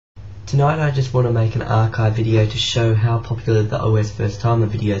Tonight I just want to make an archive video to show how popular the OSFirstTimer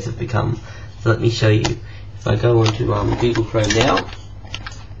videos have become. So let me show you. If I go onto Google Chrome now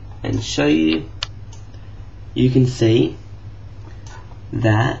and show you, you can see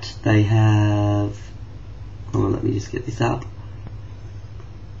that they have, let me just get this up,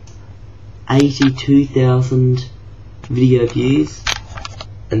 82,000 video views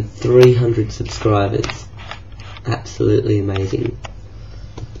and 300 subscribers. Absolutely amazing.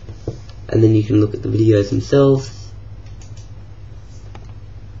 And then you can look at the videos themselves.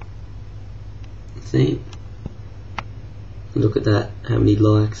 See? Look at that, how many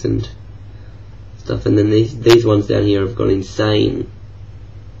likes and stuff. And then these ones down here have gone insane.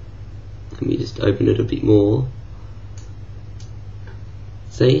 Let me just open it a bit more.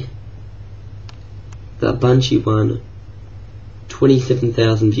 See? That Bunchy one,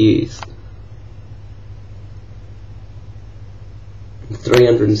 27,000 views.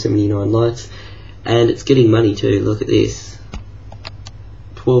 379 likes, and it's getting money too. Look at this,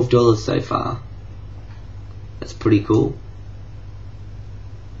 $12 so far. That's pretty cool.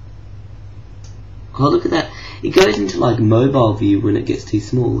 Oh, look at that, it goes into like mobile view when it gets too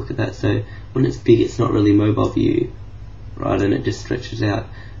small. Look at that. So when it's big, it's not really mobile view, right, and it just stretches out.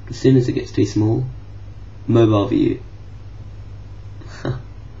 As soon as it gets too small, mobile view.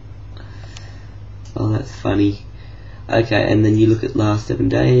 Oh, that's funny. Okay, and then you look at last 7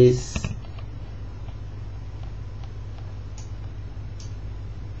 days.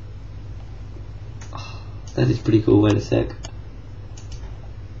 Oh, that is pretty cool. Wait a sec.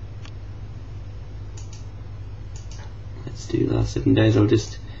 Let's do last 7 days. I'll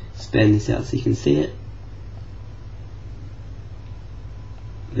just span this out so you can see it.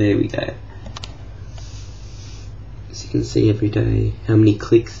 There we go. So you can see every day how many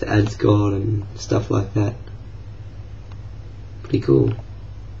clicks the ads got and stuff like that. Pretty cool.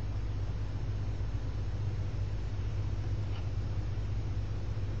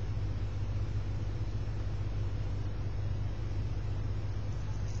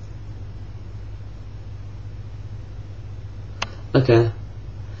 Okay,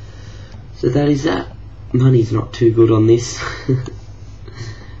 so that is that. Money's not too good on this.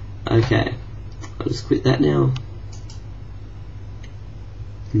 Okay, I'll just quit that now.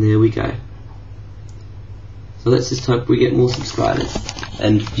 And there we go. So let's just hope we get more subscribers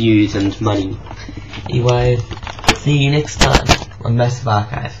and views and money. Anyway, see you next time on Massive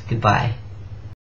Archive. Goodbye.